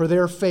for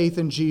their faith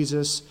in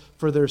Jesus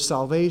for their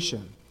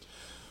salvation.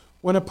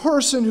 When a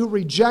person who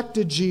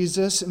rejected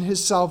Jesus and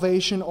his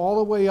salvation all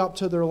the way up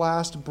to their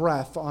last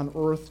breath on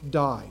earth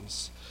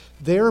dies,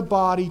 their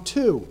body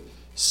too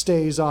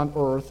stays on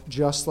earth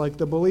just like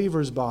the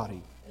believer's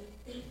body.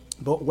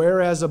 But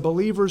whereas a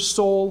believer's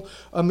soul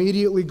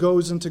immediately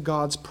goes into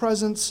God's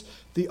presence,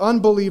 the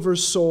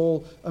unbeliever's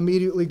soul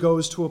immediately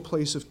goes to a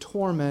place of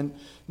torment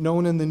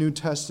known in the New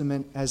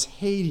Testament as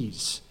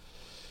Hades.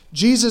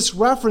 Jesus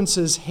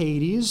references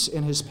Hades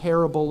in his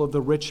parable of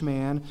the rich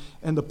man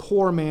and the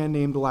poor man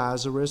named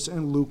Lazarus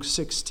in Luke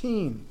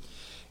 16.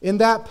 In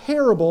that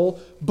parable,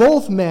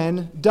 both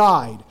men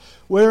died.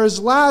 Whereas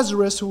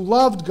Lazarus, who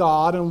loved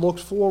God and looked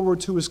forward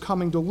to his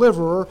coming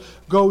deliverer,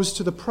 goes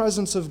to the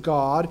presence of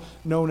God,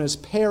 known as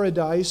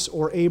paradise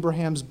or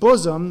Abraham's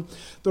bosom,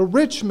 the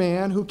rich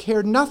man, who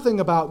cared nothing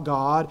about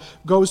God,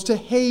 goes to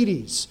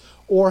Hades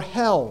or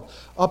hell,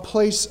 a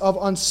place of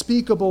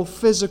unspeakable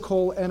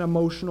physical and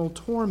emotional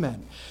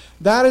torment.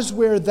 That is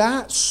where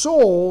that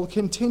soul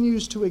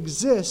continues to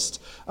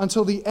exist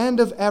until the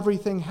end of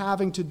everything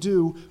having to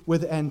do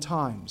with end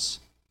times.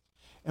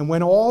 And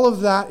when all of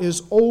that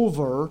is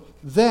over,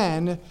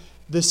 then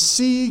the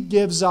sea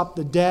gives up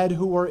the dead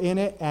who were in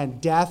it,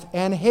 and death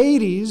and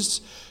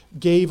Hades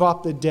gave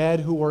up the dead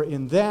who were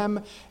in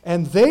them,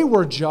 and they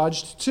were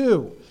judged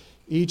too,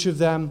 each of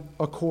them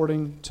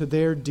according to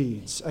their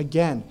deeds.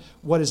 Again,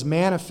 what is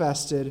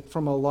manifested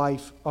from a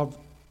life of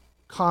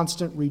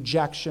constant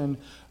rejection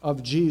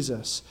of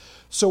Jesus.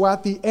 So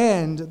at the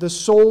end, the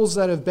souls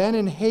that have been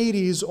in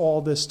Hades all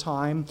this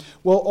time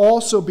will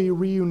also be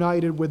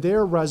reunited with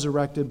their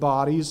resurrected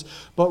bodies,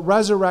 but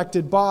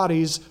resurrected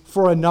bodies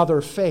for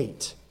another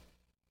fate.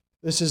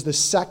 This is the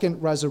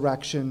second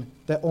resurrection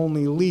that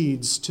only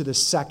leads to the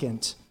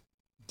second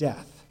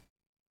death.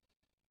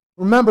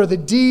 Remember, the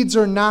deeds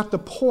are not the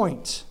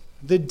point.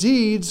 The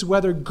deeds,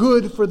 whether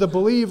good for the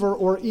believer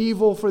or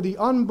evil for the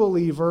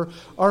unbeliever,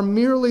 are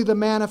merely the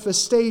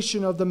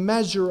manifestation of the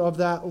measure of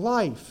that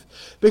life.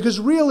 Because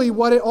really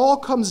what it all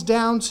comes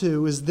down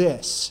to is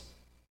this.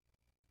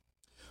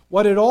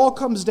 What it all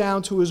comes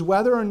down to is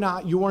whether or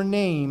not your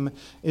name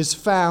is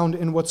found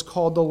in what's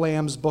called the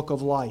Lamb's Book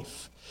of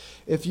Life.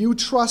 If you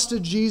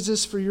trusted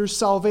Jesus for your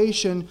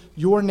salvation,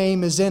 your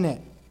name is in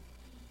it.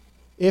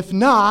 If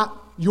not,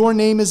 your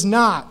name is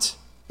not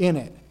in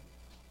it.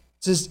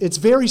 It's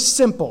very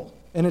simple,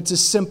 and it's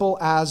as simple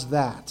as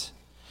that.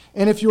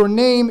 And if your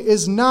name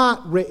is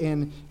not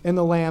written in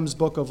the Lamb's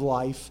Book of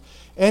Life,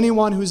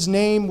 anyone whose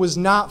name was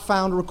not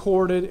found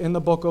recorded in the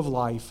Book of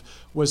Life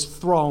was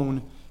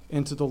thrown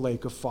into the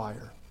lake of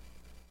fire.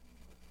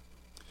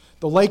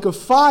 The lake of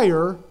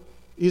fire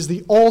is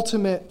the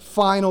ultimate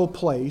final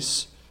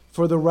place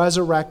for the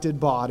resurrected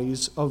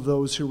bodies of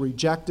those who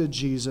rejected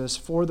Jesus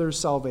for their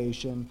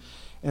salvation,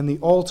 and the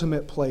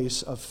ultimate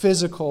place of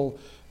physical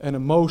and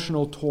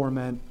emotional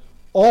torment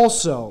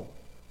also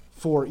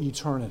for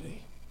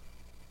eternity.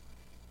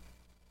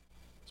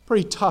 It's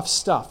pretty tough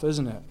stuff,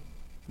 isn't it?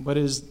 But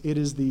it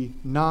is the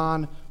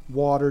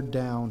non-watered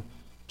down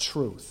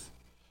truth.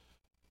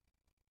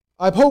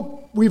 I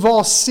hope we've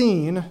all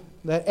seen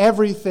that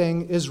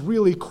everything is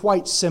really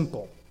quite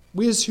simple.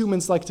 We as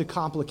humans like to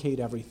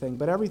complicate everything,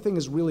 but everything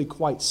is really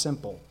quite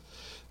simple.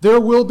 There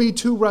will be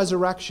two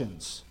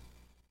resurrections,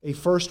 a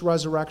first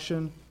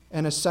resurrection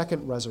and a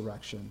second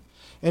resurrection.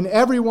 And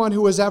everyone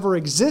who has ever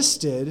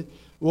existed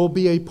will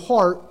be a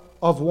part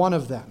of one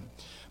of them.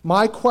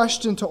 My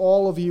question to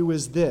all of you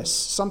is this.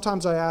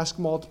 Sometimes I ask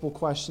multiple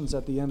questions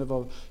at the end of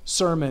a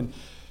sermon,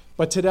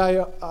 but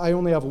today I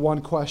only have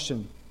one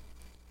question.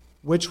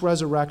 Which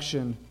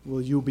resurrection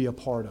will you be a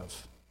part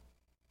of?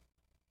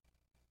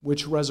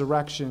 Which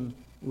resurrection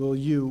will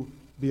you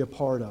be a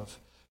part of?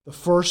 The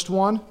first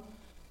one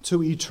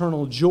to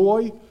eternal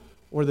joy,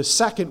 or the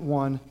second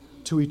one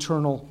to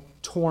eternal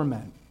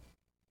torment?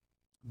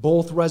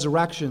 Both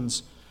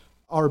resurrections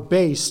are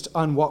based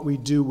on what we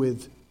do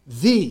with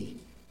the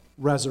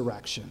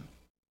resurrection.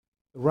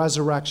 The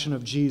resurrection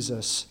of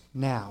Jesus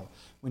now.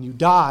 When you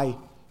die,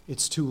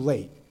 it's too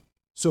late.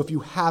 So if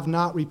you have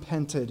not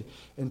repented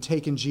and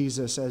taken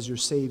Jesus as your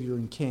Savior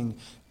and King,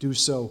 do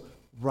so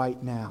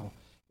right now.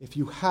 If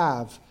you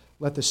have,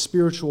 let the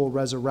spiritual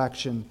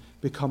resurrection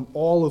become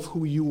all of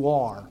who you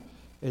are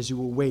as you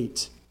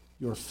await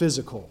your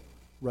physical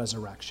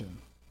resurrection.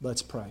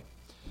 Let's pray.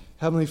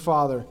 Heavenly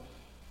Father,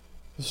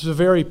 this is a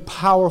very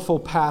powerful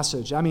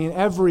passage. I mean,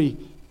 every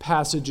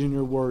passage in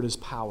your word is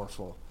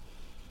powerful.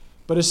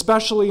 But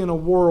especially in a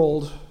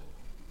world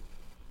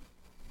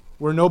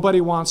where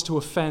nobody wants to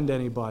offend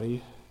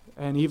anybody,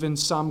 and even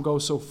some go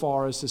so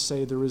far as to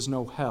say there is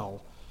no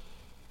hell,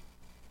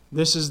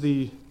 this is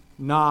the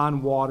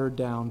non-watered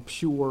down,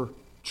 pure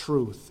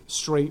truth,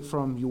 straight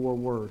from your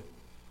word.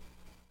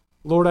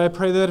 Lord, I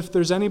pray that if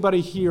there's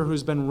anybody here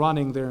who's been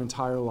running their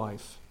entire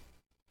life,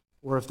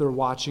 or if they're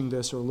watching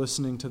this or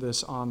listening to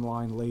this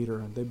online later,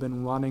 and they've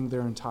been running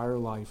their entire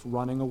life,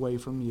 running away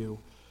from you,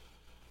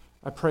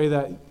 I pray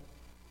that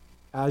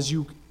as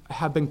you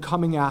have been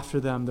coming after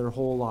them their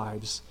whole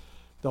lives,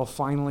 they'll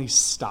finally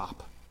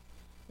stop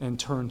and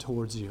turn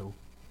towards you.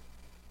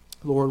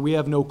 Lord, we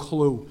have no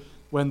clue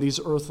when these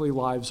earthly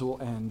lives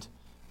will end.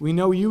 We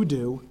know you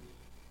do,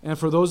 and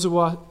for those of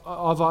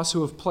us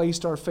who have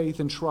placed our faith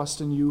and trust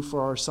in you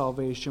for our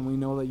salvation, we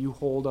know that you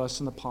hold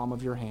us in the palm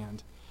of your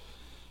hand.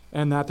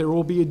 And that there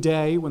will be a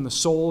day when the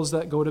souls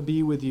that go to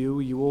be with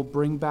you, you will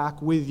bring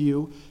back with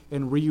you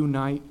and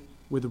reunite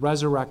with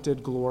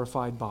resurrected,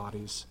 glorified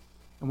bodies.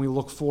 And we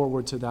look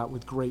forward to that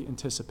with great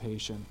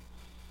anticipation.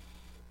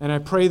 And I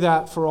pray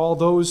that for all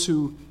those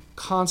who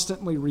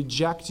constantly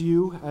reject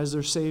you as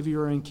their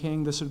Savior and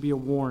King, this would be a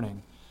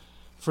warning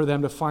for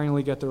them to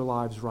finally get their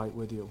lives right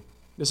with you.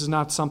 This is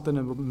not something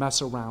to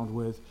mess around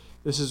with.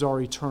 This is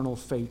our eternal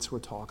fates we're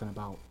talking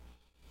about.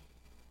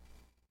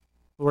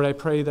 Lord, I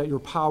pray that your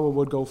power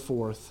would go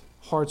forth,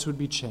 hearts would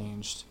be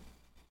changed.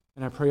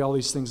 And I pray all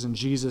these things in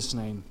Jesus'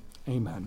 name. Amen.